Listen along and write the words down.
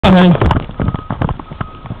Okay.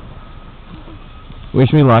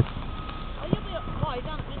 Wish me luck.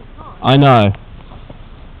 I know.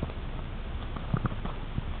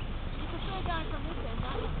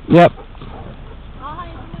 Yep.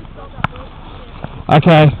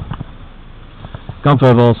 Okay. Gone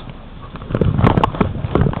for balls.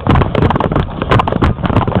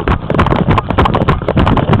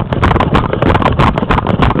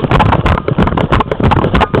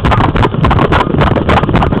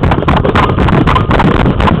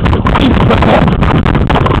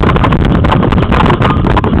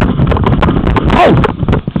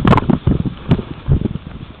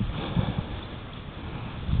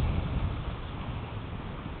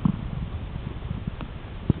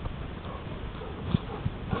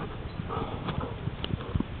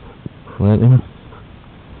 Let him.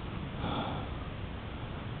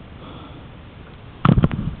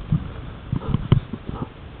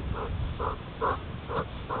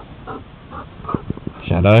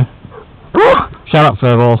 Shadow. Shut up,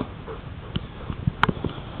 Furball.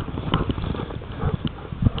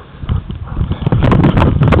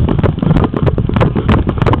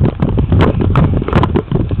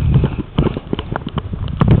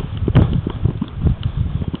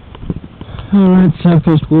 Alright,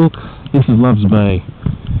 Southwest Walk. This is Love's Bay.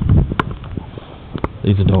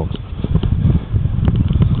 These are dogs.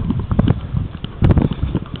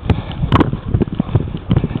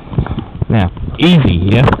 Now, easy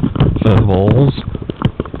here. Furballs.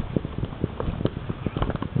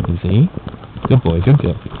 Easy. Good boy, good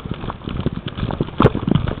girl.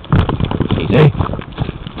 Easy.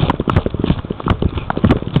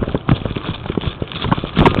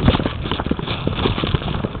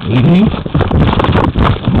 Easy.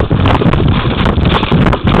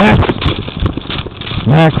 Max!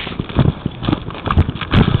 Max!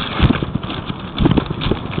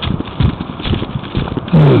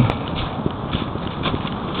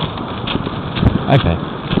 Okay.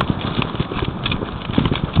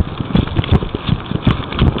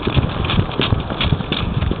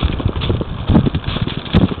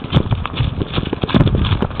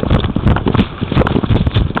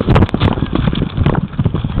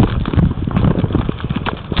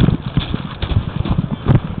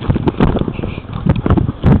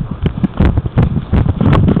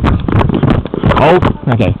 Oh,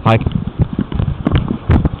 okay, hike.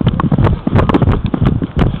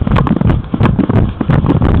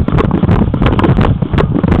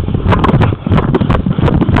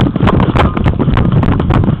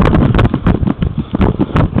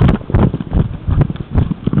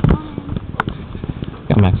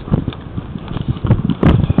 Come, Max.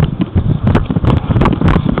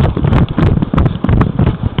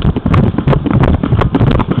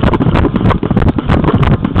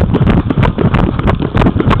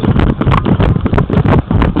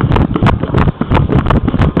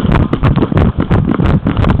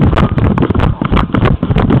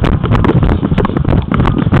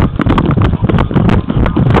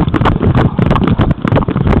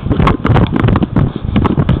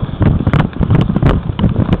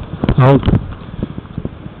 Hold.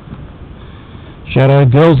 Shadow,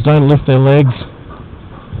 girls don't lift their legs.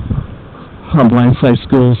 I blame safe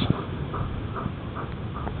schools.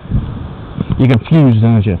 You're confused,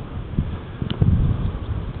 aren't you?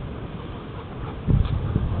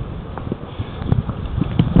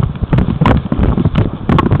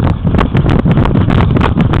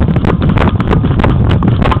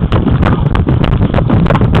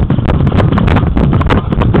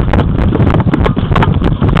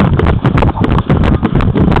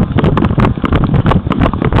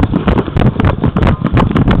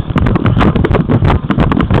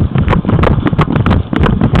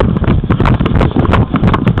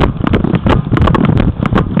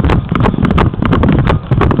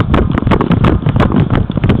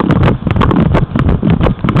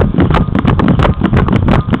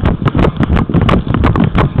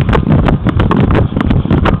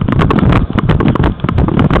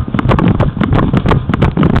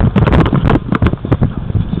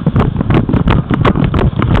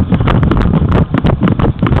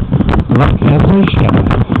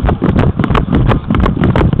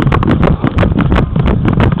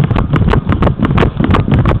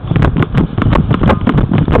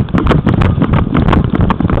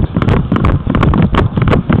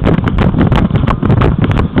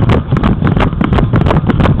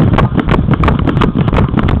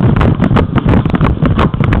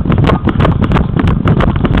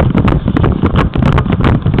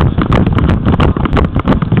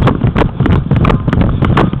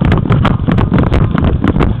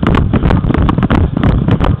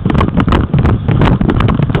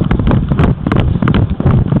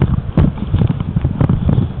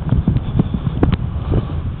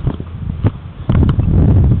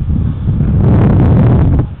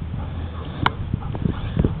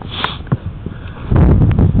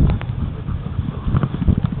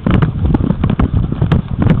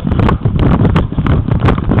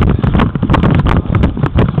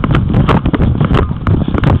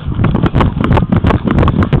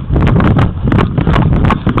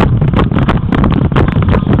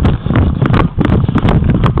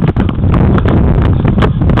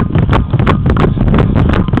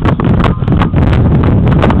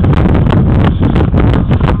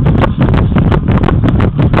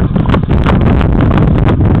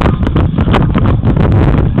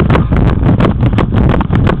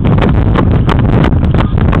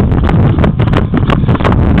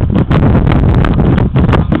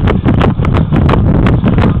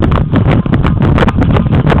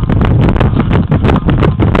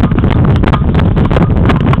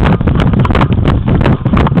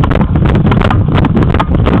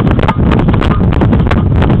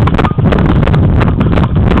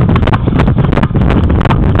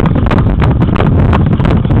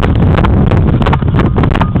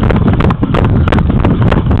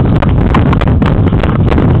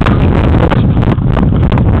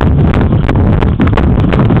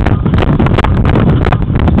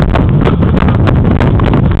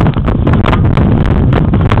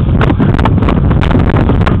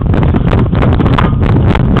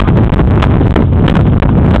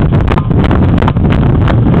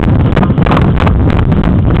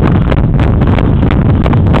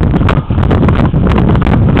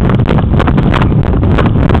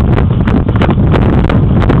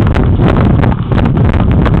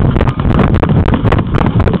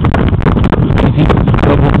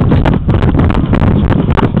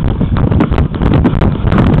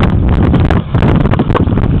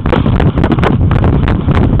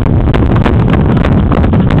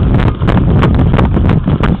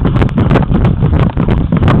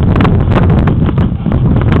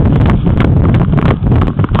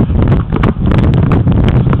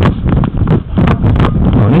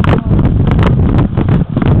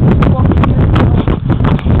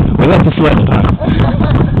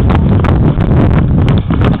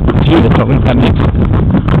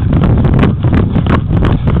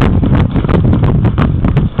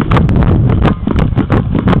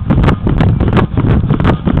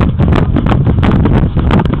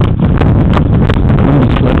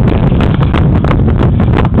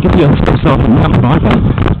 come on, okay?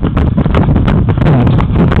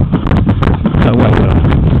 No way,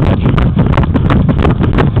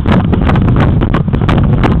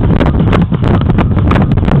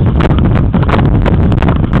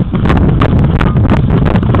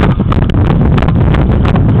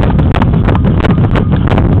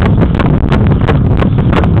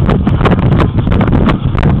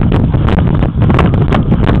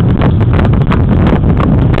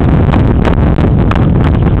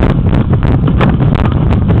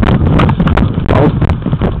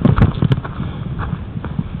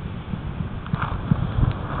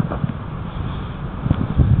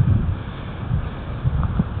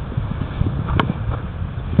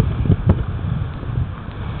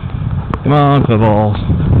 come on, for balls.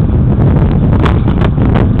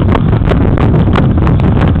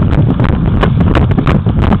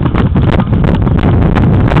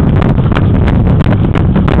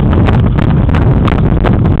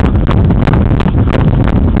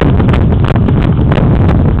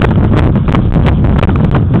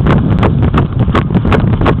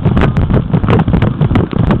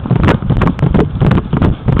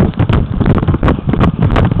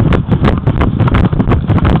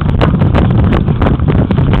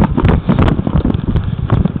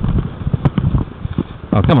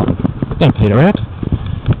 Oh, come on. Don't peter out.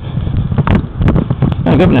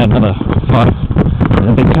 I've got another 5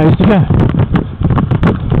 big K's to go.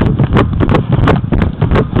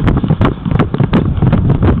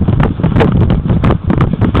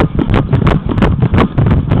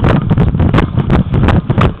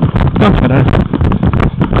 Come on, Shadow.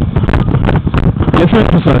 Get right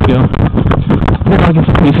beside girl. Look like it's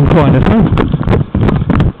a peace and quiet at home.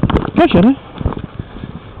 Go, Shadow.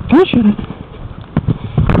 Go, Shadow.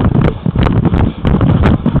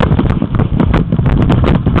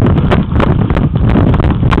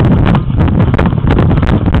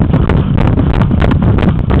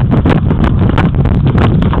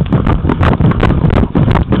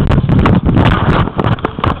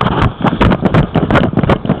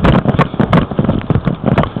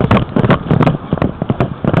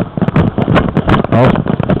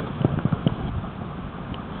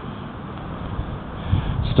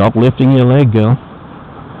 Stop lifting your leg, girl.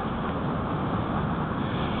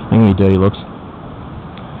 Hang me dirty looks.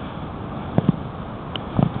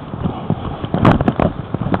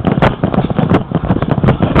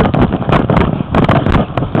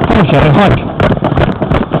 Come on, Shadow, hike.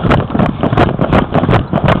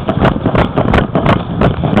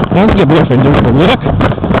 How's your boyfriend doing for work?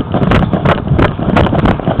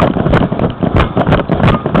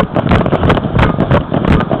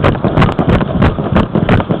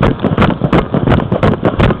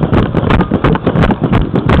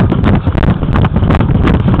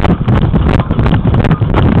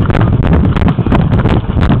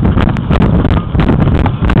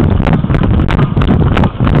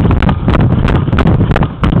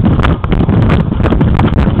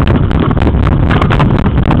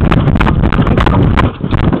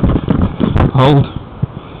 Hold.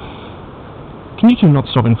 Can you two not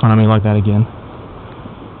stop in front of me like that again?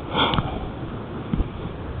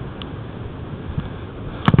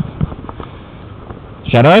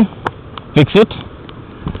 Shadow? Fix it.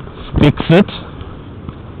 Fix it.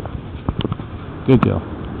 Good girl.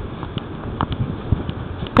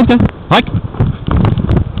 Okay, hike.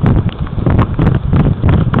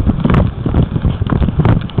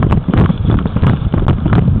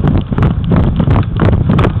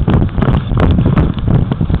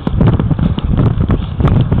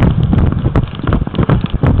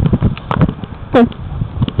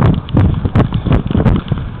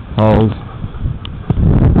 Hold.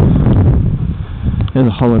 There's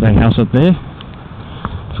a holiday house up there.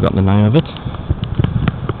 Forgotten the name of it.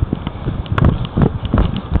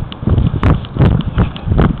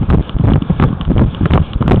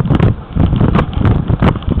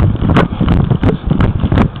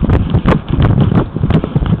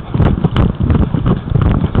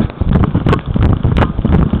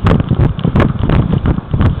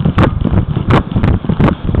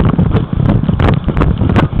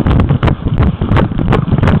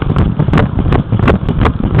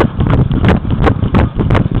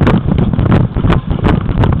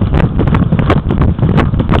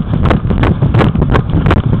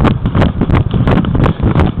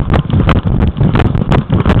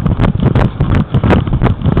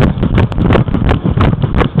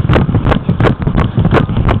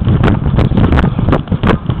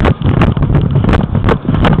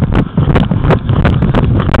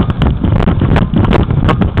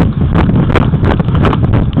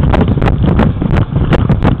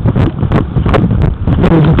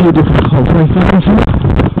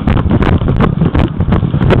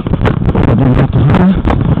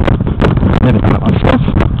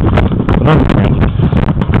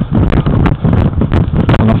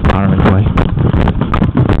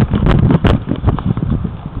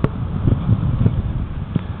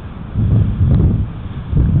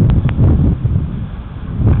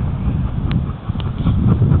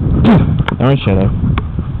 Alright, Shadow.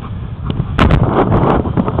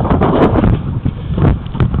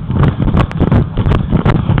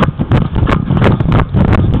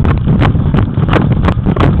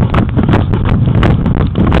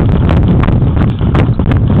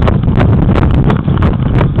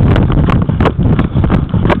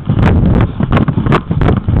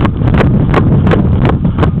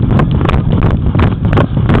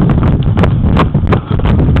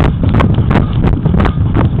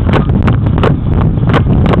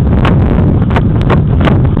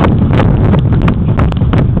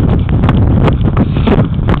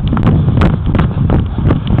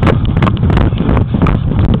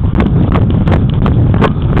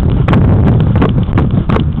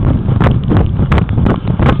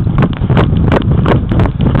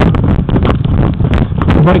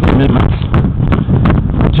 Break commitments.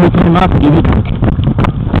 2 came up, give it drink.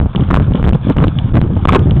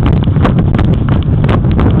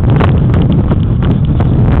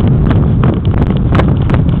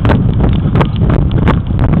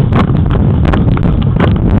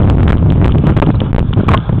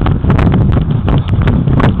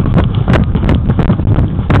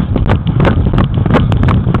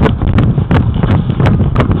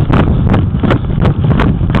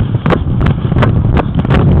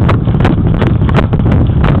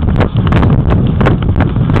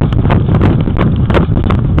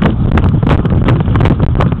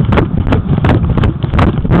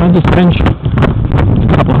 This bench is a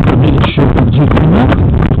couple hundred meters short of the 2 came up.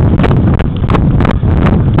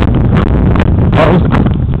 Oh,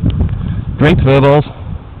 drink furballs.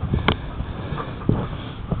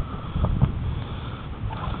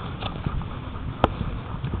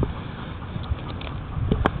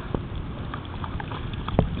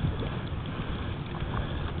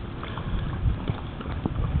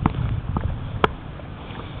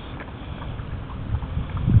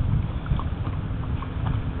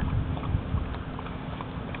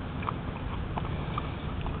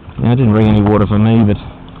 I didn't bring any water for me, but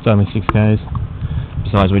it's only 6 k's.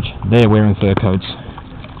 Besides which, they're wearing fur coats.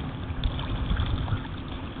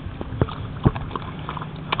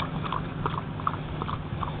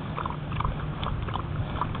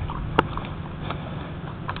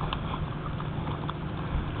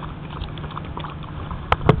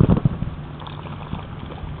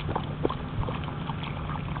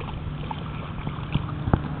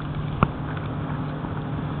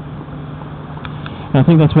 I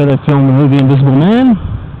think that's where they filmed the movie Invisible Man.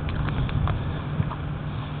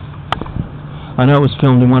 I know it was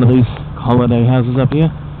filmed in one of these holiday houses up here.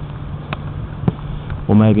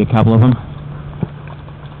 Or maybe a couple of them.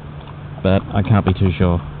 But I can't be too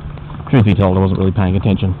sure. Truth be told, I wasn't really paying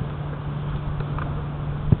attention.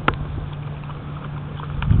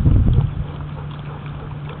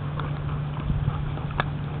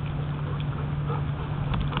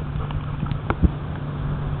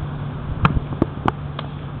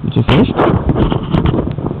 You finished?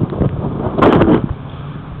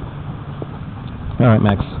 Alright,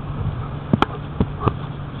 Max.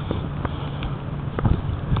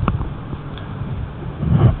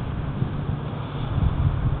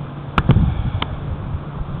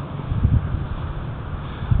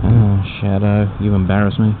 Oh, Shadow, you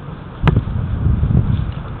embarrass me.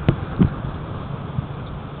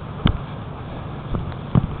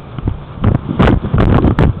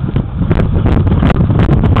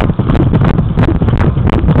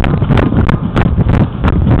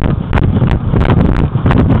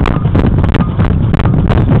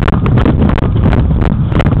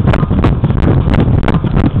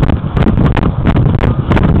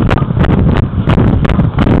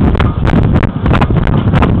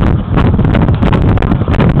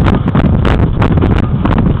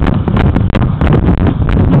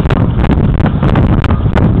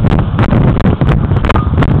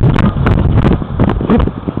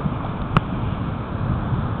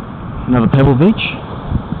 Another pebble beach.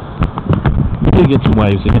 We do get some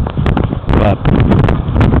waves in it, but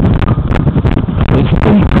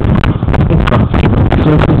basically it's rough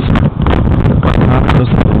surface, but not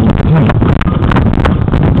just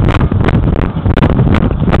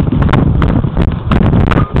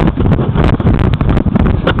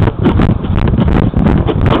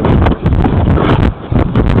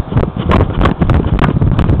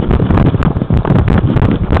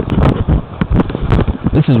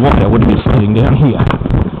This is why I wouldn't be sliding down here.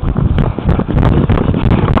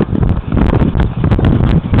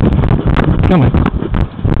 Come on.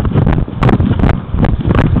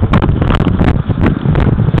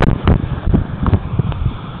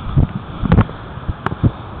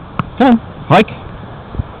 Come on, hike.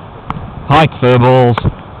 Hike, furballs.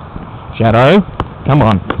 Shadow, come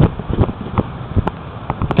on.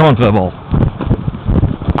 Come on, furball.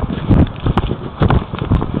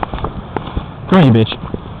 Come on, you bitch.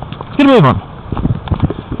 Get a move on.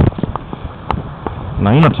 No,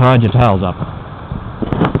 you're not tired, your tail's up.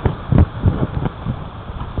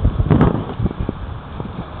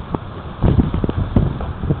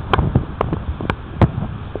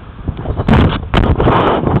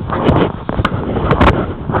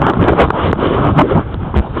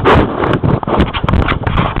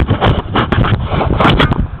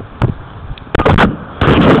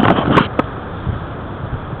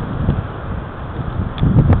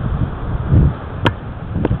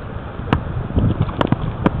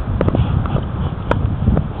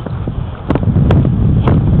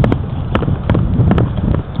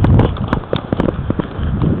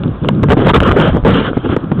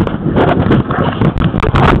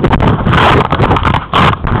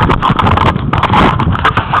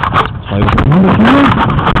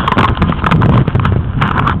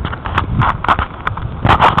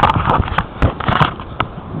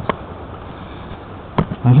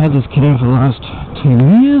 I've had this kitten for the last 10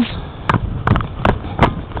 years,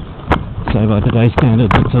 so by today's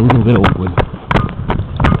standards it's a little bit awkward.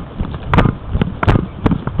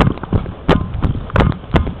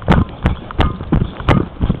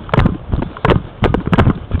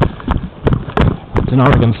 It's an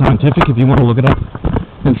Oregon Scientific if you want to look it up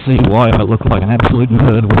and see why I look like an absolute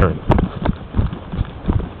nerd wearing it.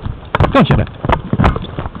 Don't shut it.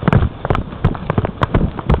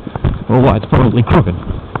 Or why it's probably crooked.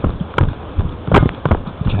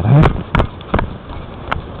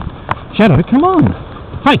 Shadow, come on!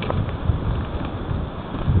 Hike!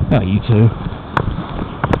 Oh, you two.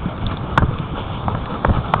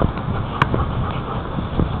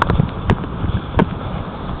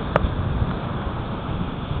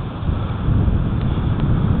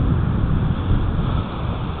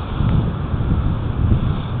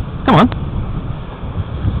 Come on.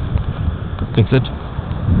 Fix it.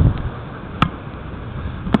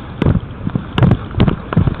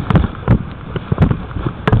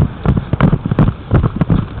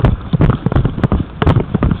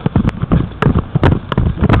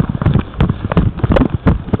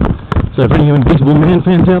 So for any you Invisible Man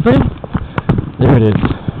fans out there, there it is.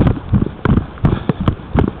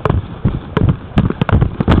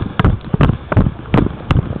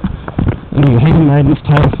 Any you Handmaid's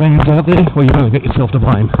Tale fans out there, well, you've only got yourself to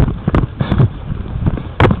blame.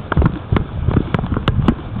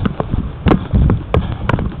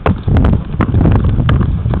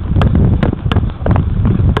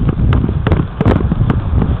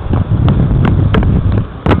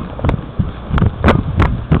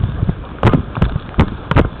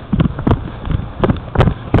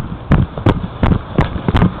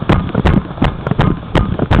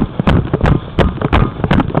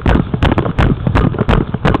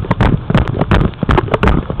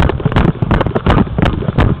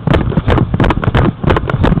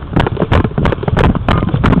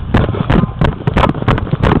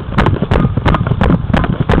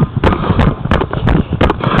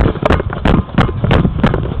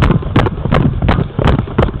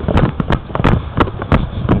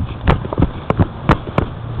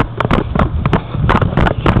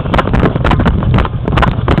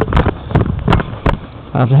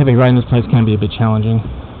 After heavy rain, this place can be a bit challenging,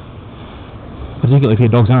 particularly if your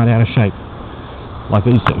dogs aren't out of shape, like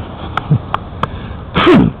these two.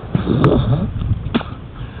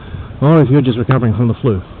 Or if you're just recovering from the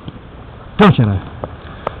flu. Don't you know?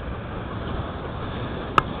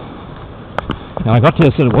 Now I got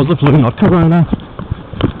tested, it was the flu, not corona.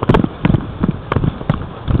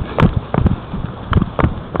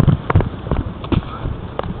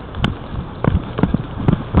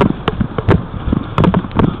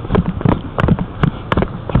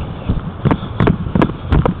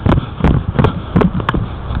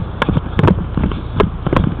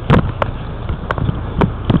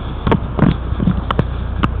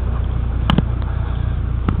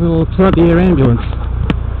 Well, it's not the air ambulance.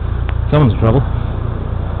 Someone's in trouble.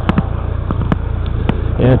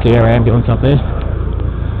 Yeah, it's the air ambulance up there.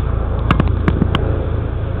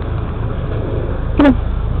 Come on.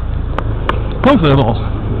 Come for the ball.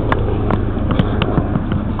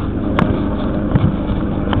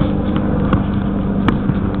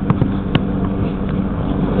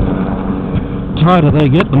 The tighter they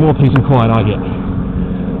get, the more peace and quiet I get.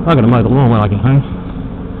 I've got to mow the lawn when I get home.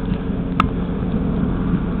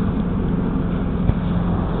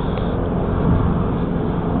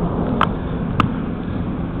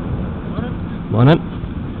 Morning.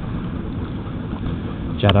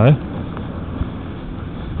 Shadow.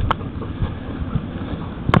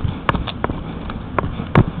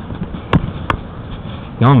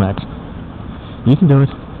 Go on, Max. You can do it.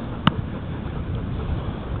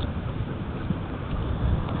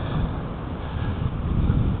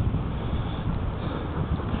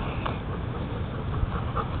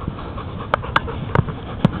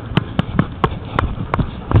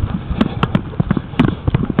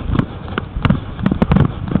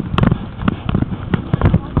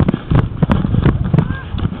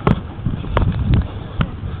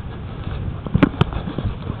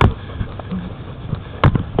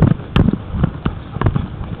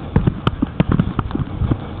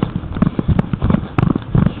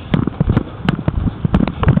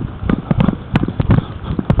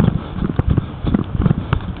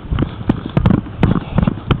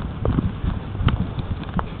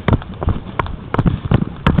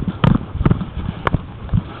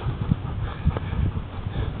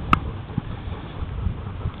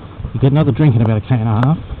 Get another drink in about a can and a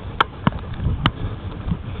half.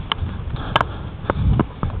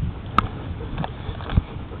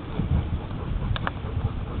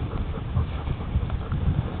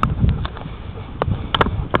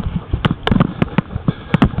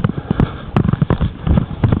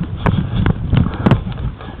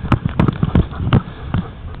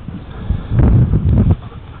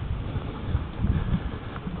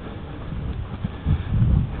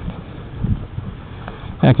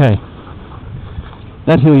 Okay.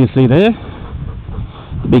 That hill you see there,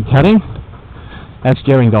 the big cutting, that's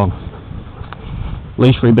Gerringong.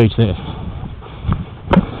 Leash-free beach there.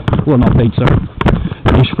 Well, not beach, sorry.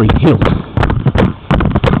 Leash-free hill.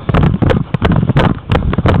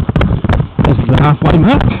 This is the halfway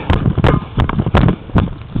mark.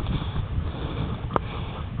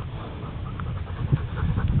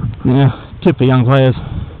 Now, tip for young players,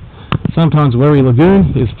 sometimes Werry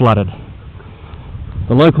Lagoon is flooded.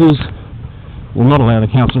 The locals will not allow the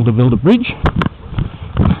council to build a bridge.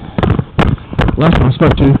 Last time I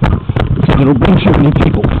spoke to, it said it'll bring too many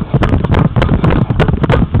people.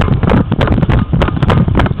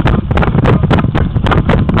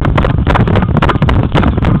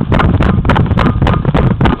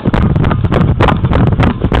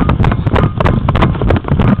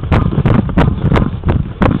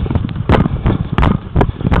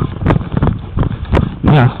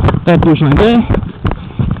 Now, that bushland there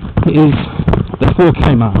is the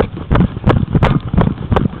 4K mark.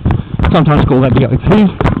 Sometimes call that the OP,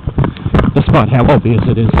 despite how obvious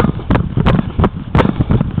it is.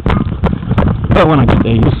 But when I get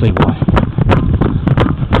there, you'll see why.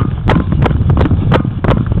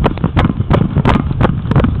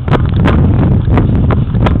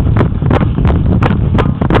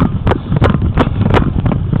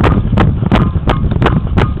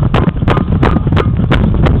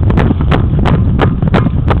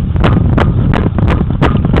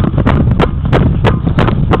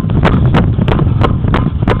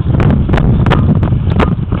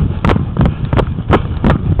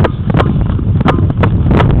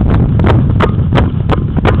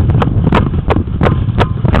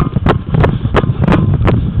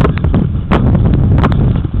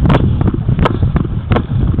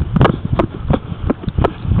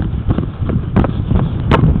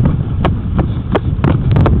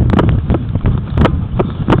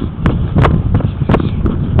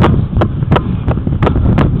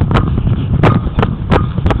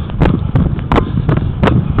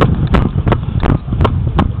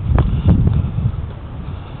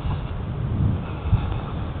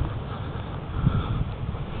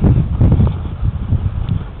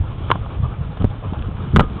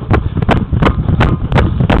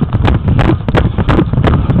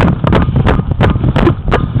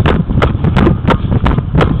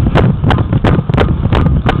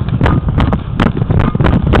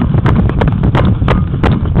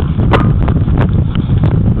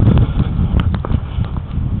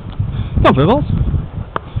 Dribbles.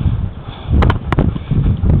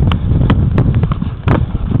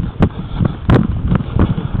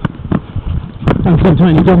 And some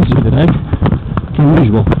tiny dogs here today. It's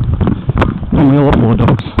unusual. Normally a lot more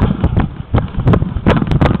dogs.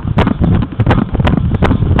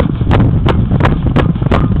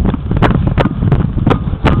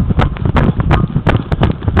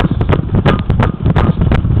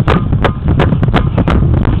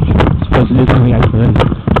 I suppose it is only 8:30.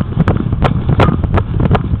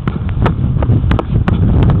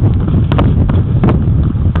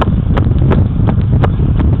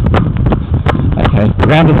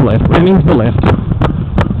 Round to the left, rounding to the left.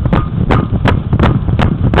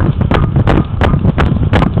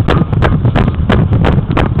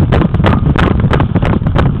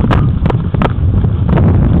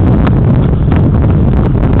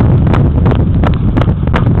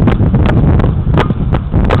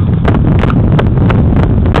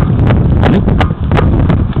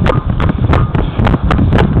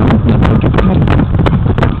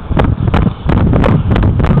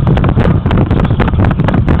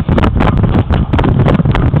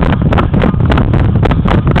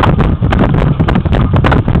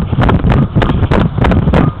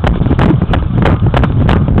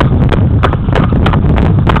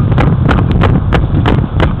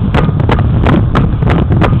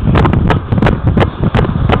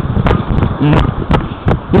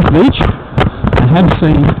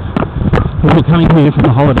 seen people coming here from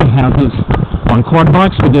the holiday houses on quad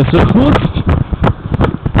bikes with their surfboards.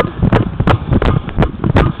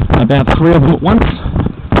 About 3 of them at once.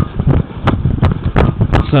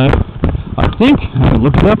 So I think, I haven't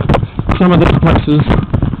looked it up, some of these places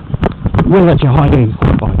will let you hide in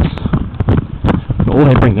quad bikes. Or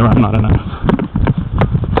they bring their own, I don't know.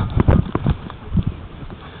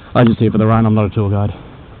 I'm just here for the run, I'm not a tour guide.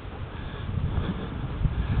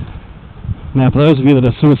 Now for those of you that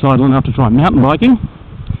are suicidal enough to try mountain biking,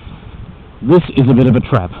 this is a bit of a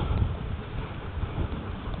trap.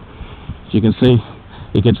 As you can see,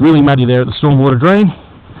 it gets really muddy there at the stormwater drain.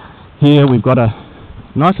 Here we've got a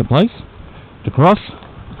nicer place to cross,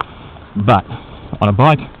 but on a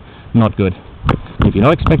bike, not good. If you're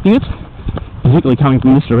not expecting it, particularly coming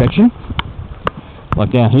from this direction,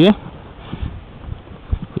 like down here,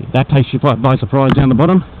 if that takes you by surprise down the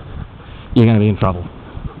bottom, you're going to be in trouble.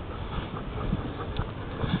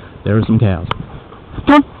 There are some cows.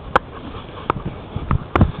 Come on!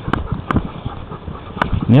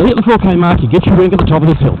 Nearly at the 4K mark, you get your drink at the top of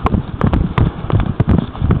this hill.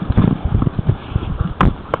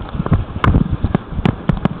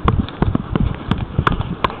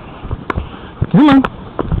 Come on!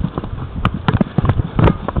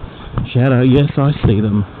 Shadow, yes, I see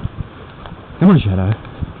them. Come on, Shadow.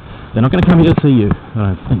 They're not going to come here to see you, I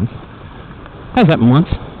don't think. Has happened once.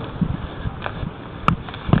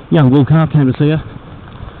 Young wool calf came to see her.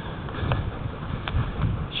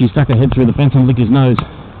 She stuck her head through the fence and licked his nose.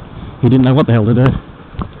 He didn't know what the hell to do.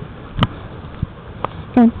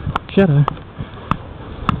 Come on, Shadow.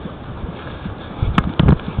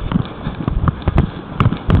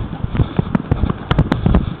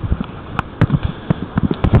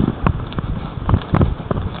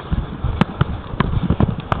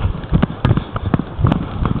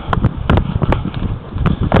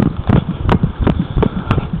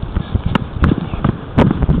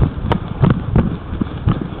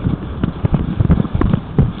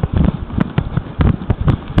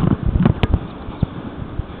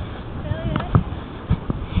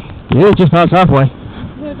 Yeah, just past halfway.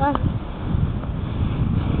 Yeah, bye.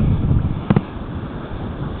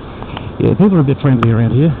 Yeah, people are a bit friendly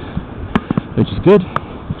around here, which is good.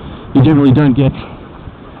 You generally don't get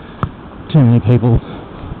too many people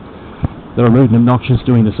that are rude and obnoxious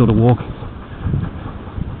doing this sort of walk.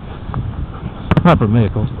 Apart from me,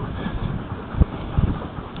 of course.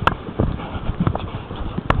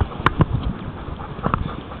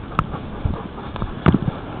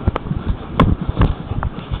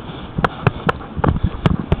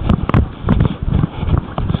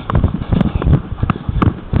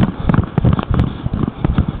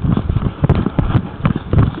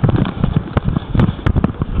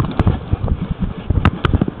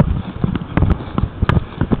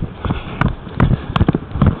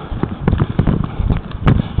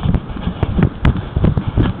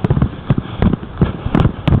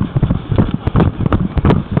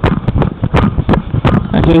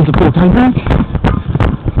 Here's the 4K back.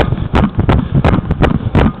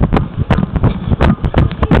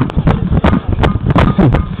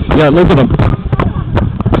 Yeah, look at them.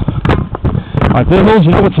 Alright, thermals,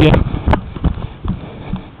 you know what's here.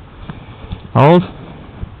 Hold.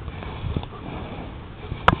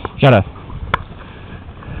 Shadow.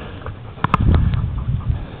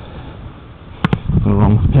 The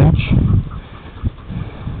wrong pouch.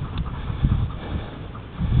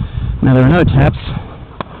 Now there are no taps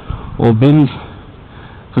or bins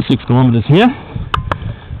for 6 kilometres here,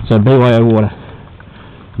 so BYO water.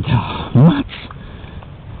 Oh, nuts!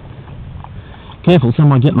 Careful, some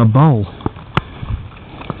might get in a bowl.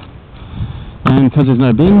 And because there's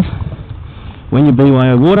no bins, when you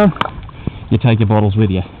BYO water, you take your bottles with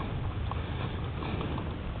you.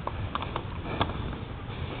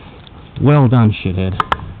 Well done, shithead.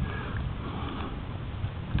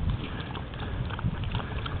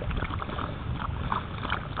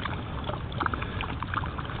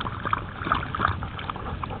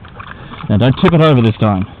 Now don't tip it over this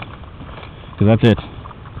time, because that's it.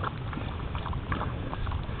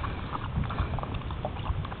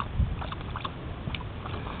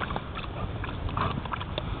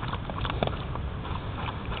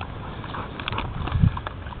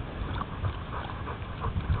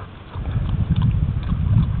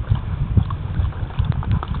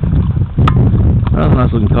 Oh,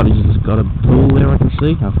 nice looking cottage has got a pool there I can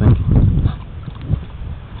see, I think.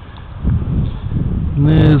 And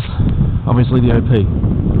there's obviously the OP.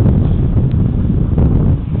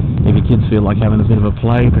 If your kids feel like having a bit of a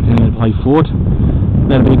play, pretending to play fort,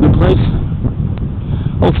 that'd be a good place.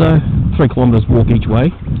 Also, 3 kilometres walk each way.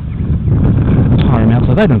 Tire them out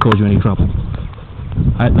so they don't cause you any trouble.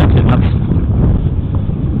 Alright, that's it, nuts.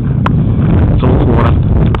 It's all the water.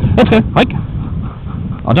 Let's go, hike.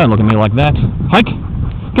 Oh, don't look at me like that. Hike.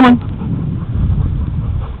 Come on.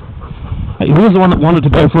 Hey, who was the one that wanted to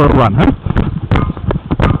go for a run, huh?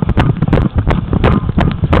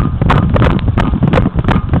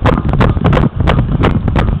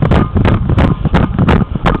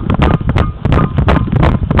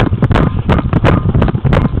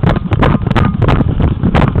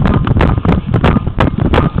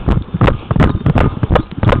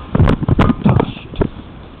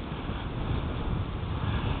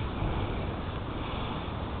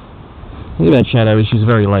 Look at that Shadow, she's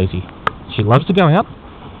very lazy. She loves to go out,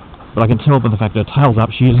 but I can tell by the fact her tail's up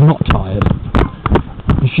she is not tired.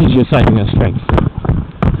 She's just saving her strength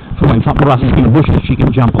for when something rushes in the bushes she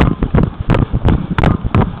can jump on.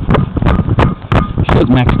 She does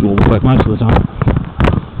Max do all the work most of the time.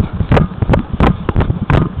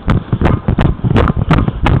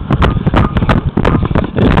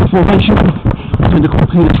 There's the formation I tend to call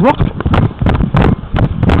Peter's Rock.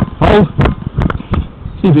 Hold.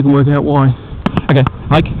 See if we can work out why. Okay,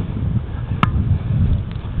 hike.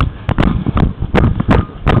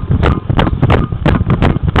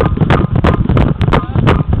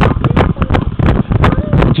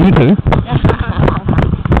 It's you too.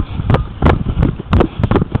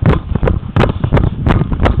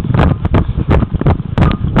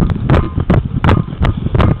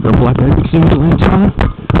 Got a black baby single inside.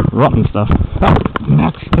 Rotten stuff. Oh,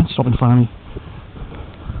 Max, don't stop in front of me.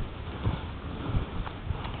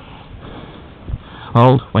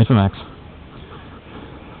 Hold, wait for Max.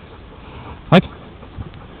 Hike.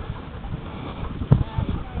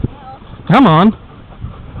 Come on.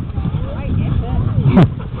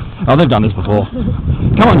 Oh, they've done this before.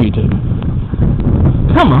 Come on, you two.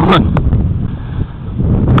 Come on. Come on.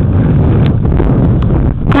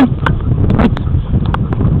 Hike.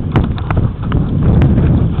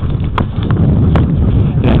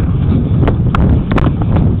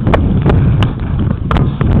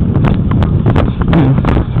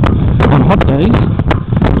 On hot days,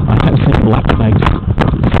 I have seen blacklegs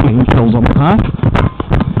swinging shells on the park,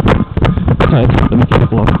 so it's something to be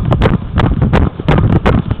careful of.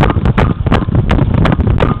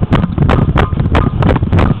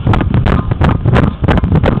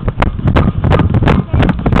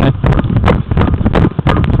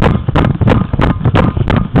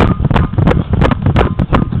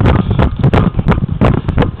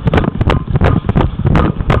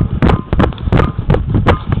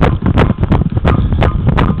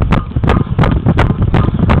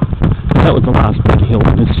 That was the last big hill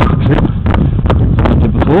in this trip I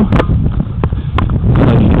did before.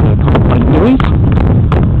 So you can contemplate noise.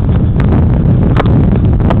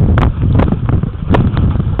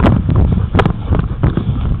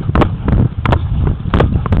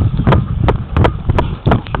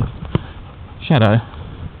 Shadow.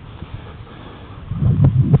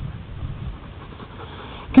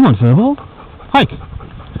 Come on, Furbold. Hike.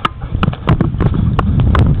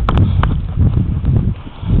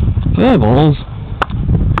 Furballs.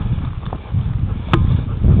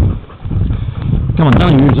 Come on,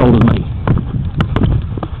 don't you're as old as me.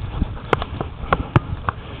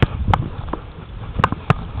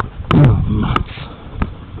 Oh, nuts.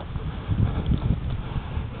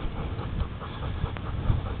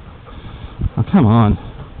 Oh, come on.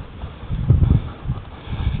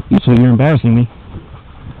 You two, you're embarrassing me.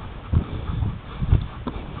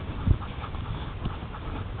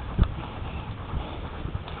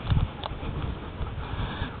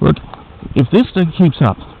 Look, if this thing keeps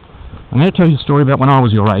up, I'm going to tell you a story about when I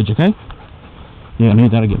was your age, okay? Yeah, I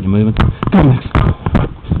need that to get you moving. Come on, Max.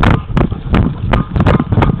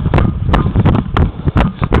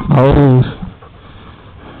 Hold.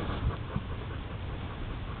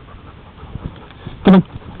 Come on.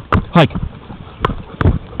 Hike.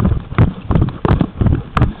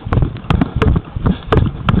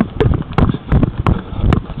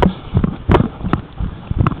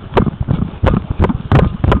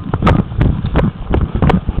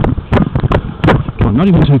 Not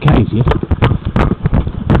even 2Ks yet.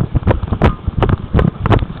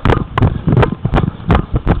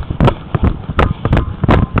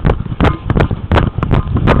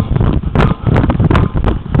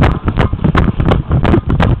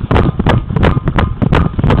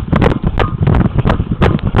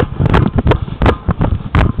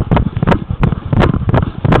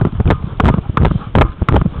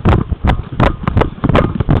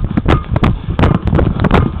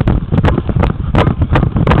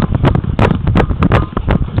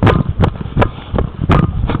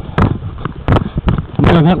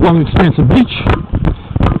 Now that long expanse of beach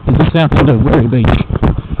is the south end of Wherry Beach.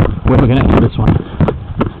 where we're going to end this one.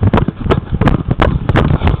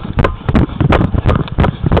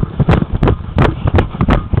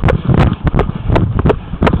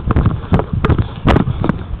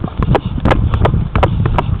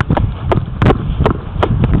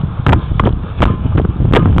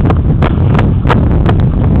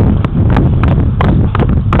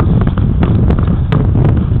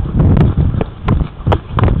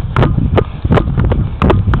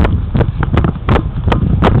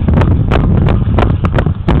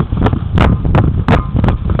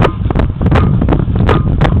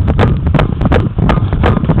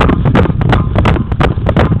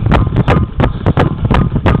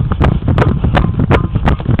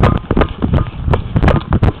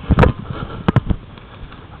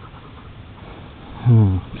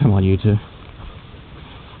 Come on, you two.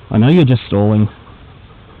 I know you're just stalling.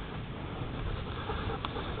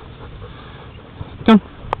 Come.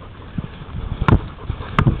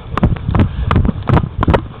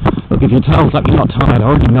 Look, if your tail's up, you're not tired. I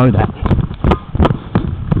already know that.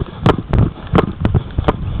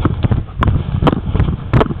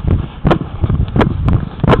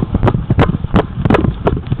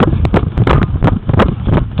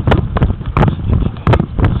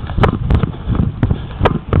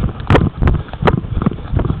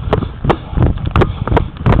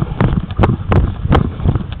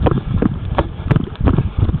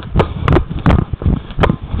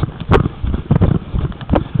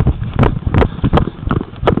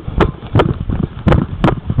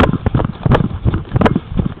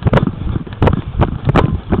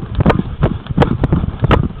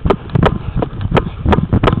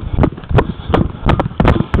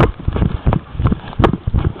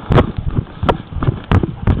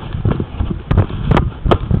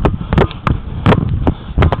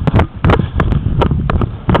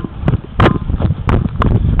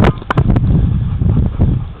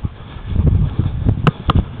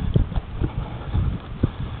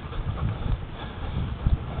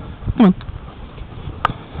 Come on.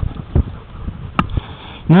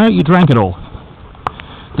 No, you drank it all.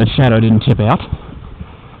 That shadow didn't tip out.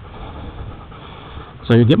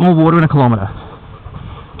 So you get more water in a kilometre.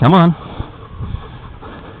 Come on.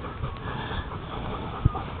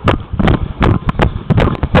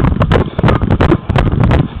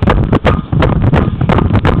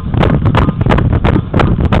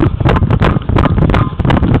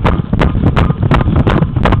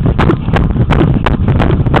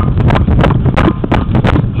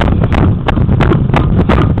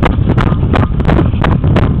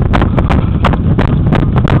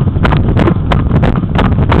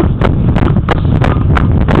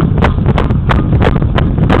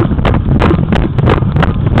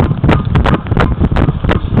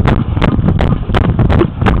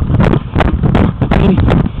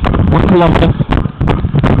 Kilometre.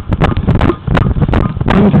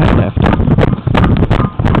 Okay, left.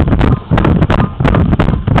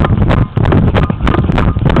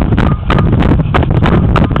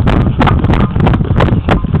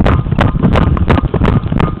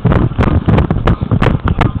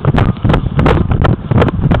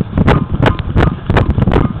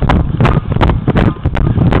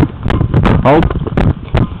 Hold.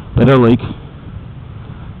 Let her leak.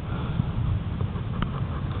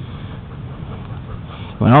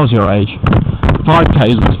 When I was your age,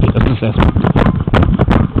 5Ks was fitness assessment.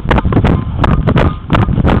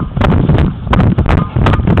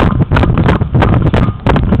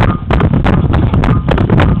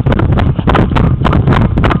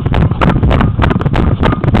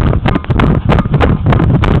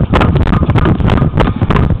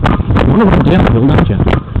 You want to run downhill, don't you?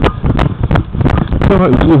 It's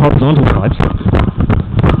alright with two horizontal types.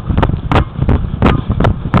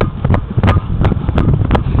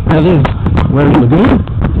 Now there's where the lagoon.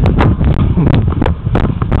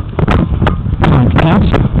 Time out.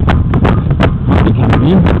 Might be coming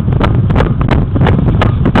in.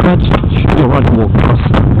 But should be alright to walk across.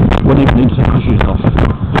 Wouldn't even need to take my shoes off.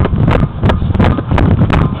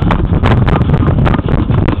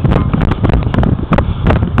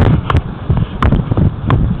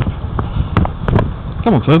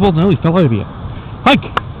 Come on, Furballs, nearly fell over you. Hike!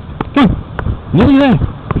 Come on! Nearly there!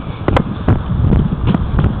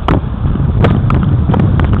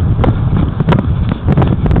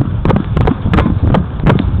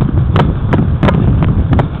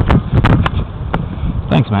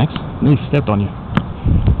 Thanks, Max. Nearly stepped on you.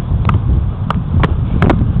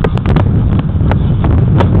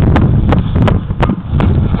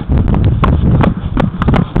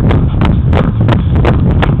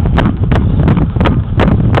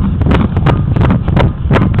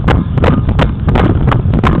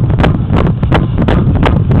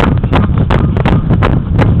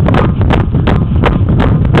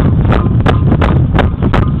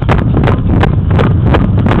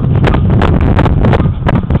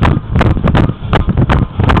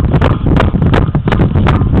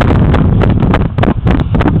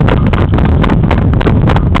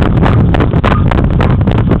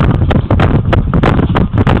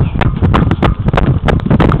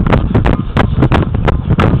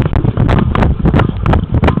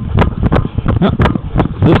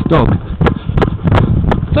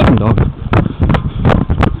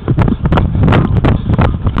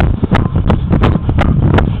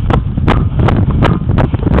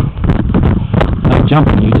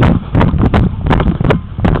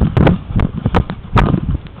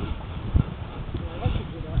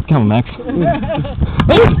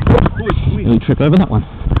 trip over that one.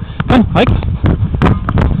 Come on, hike.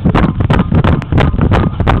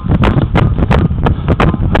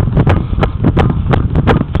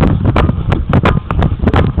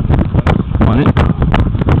 On it.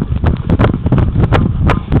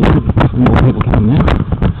 More people coming now.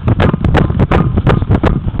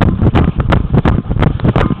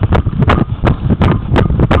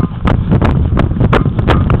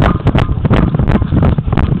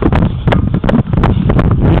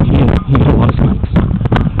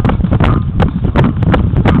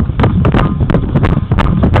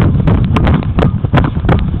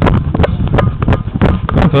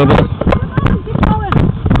 Furball.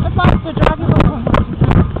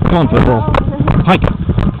 Come on, Furball. Hike.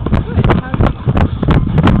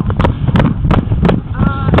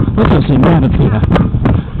 Let's not see rabbits here.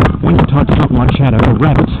 When you type something like shadow or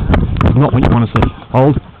rabbits, it's not what you want to see.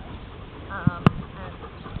 Hold.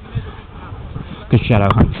 Because shadow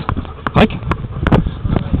hunts. Hike.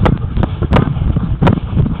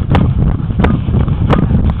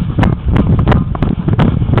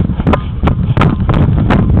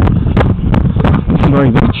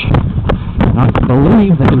 Beach, and I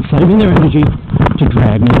believe they've been saving their energy to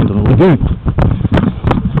drag me into the lagoon.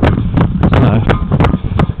 So,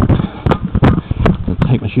 I'll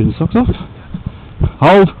take my shooting socks off.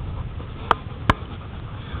 Hold.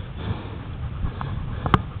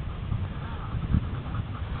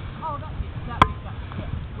 Oh, that's it.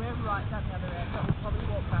 We're right down the other end, but we'll probably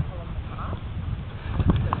walk back along the path.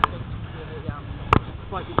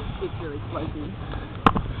 It's really close.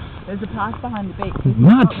 There's a path behind the beach. So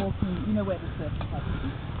Mud. Walking, you know where the surf club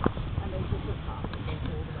is? And there's just a path that goes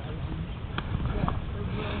all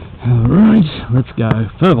the way. Alright, let's go.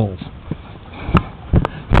 Furballs.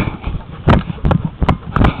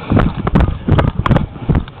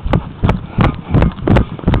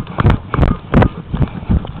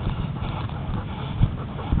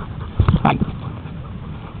 Hey.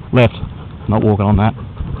 Left. Not walking on that.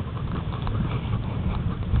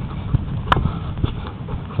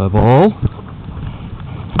 Ball.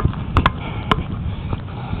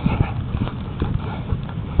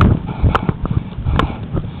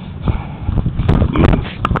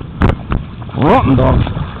 Rotten dogs.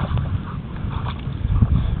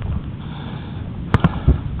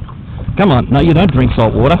 Come on, no, you don't drink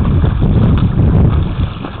salt water.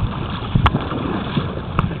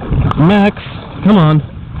 Max, come on.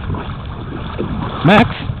 Max,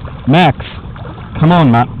 Max, come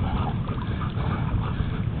on, Matt.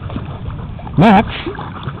 Max,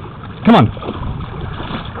 come on.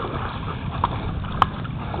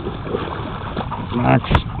 Max.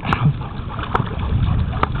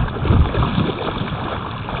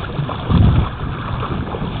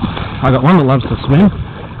 I got one that loves to swim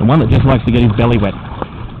and one that just likes to get his belly wet.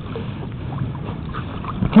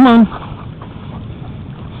 Come on.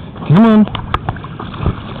 Come on.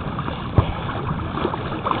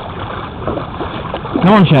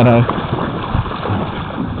 Come on, Shadow.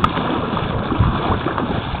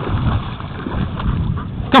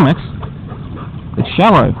 Come, Max. It's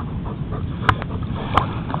shallow.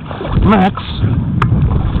 Max.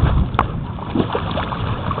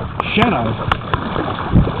 Shadow.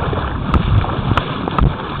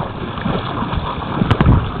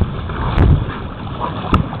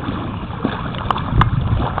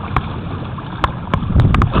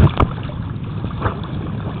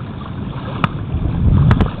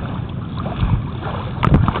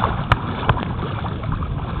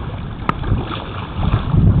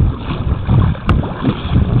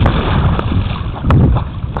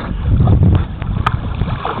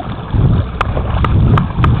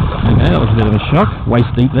 Bit of a shock, waist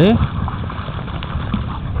deep there.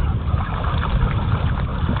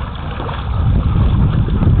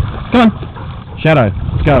 Come on, Shadow,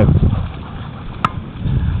 let's go.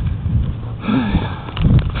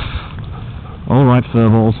 Alright,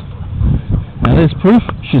 furballs. Now there's proof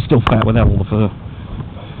she's still fat without all the fur.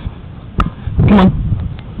 Come on.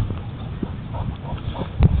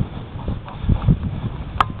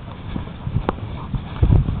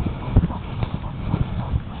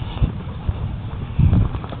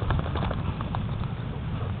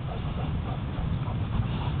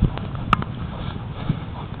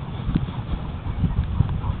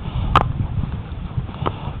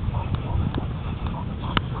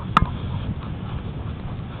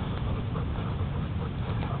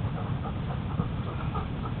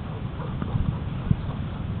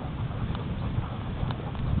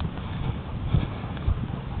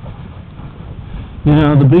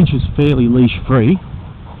 Now the beach is fairly leash free,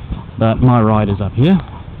 but my ride is up here.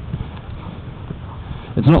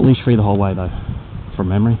 It's not leash free the whole way though, from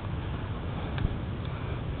memory.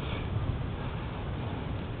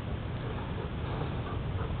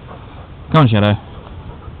 Come on, Shadow.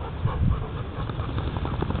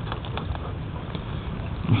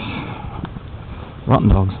 Rotten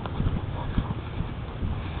dogs.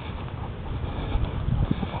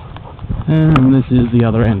 And this is the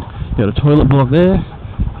other end. Got a toilet block there,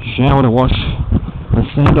 shower to wash the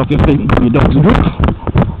sand off your feet and your dog's a drip.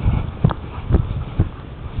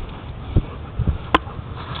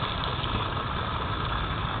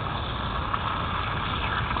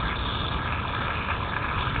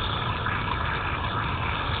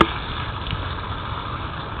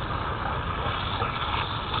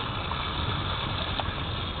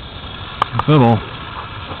 Football.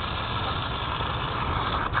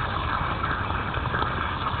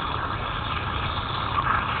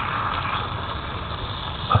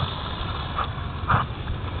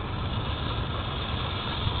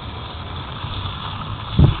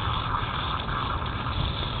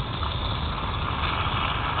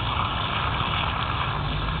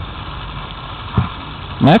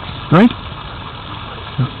 Max, drink.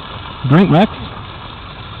 Drink, Max.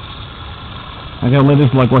 I gotta let this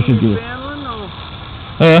bloke wash his gear.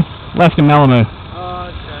 Alaska Malamu. Oh,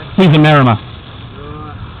 okay. He's a Merrimer.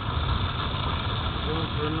 Right. Going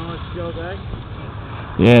for a nice jog, eh?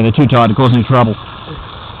 Yeah, they're too tired to cause any trouble.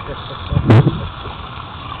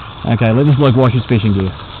 Okay, let this bloke wash his fishing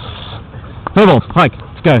gear. Purple, hike,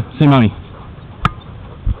 let's go, see Mummy.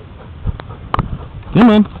 Come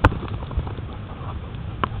on.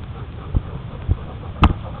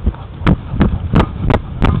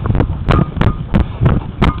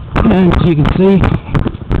 And as you can see,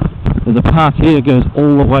 there's a path here that goes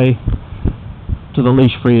all the way to the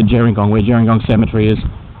leash free at Gerringong, where Gerringong Cemetery is.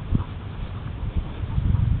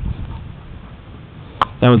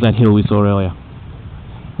 That was that hill we saw earlier.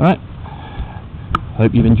 Alright,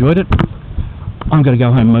 hope you've enjoyed it. I'm going to go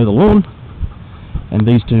home and mow the lawn, and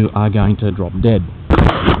these two are going to drop dead.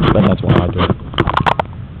 But that's what I do.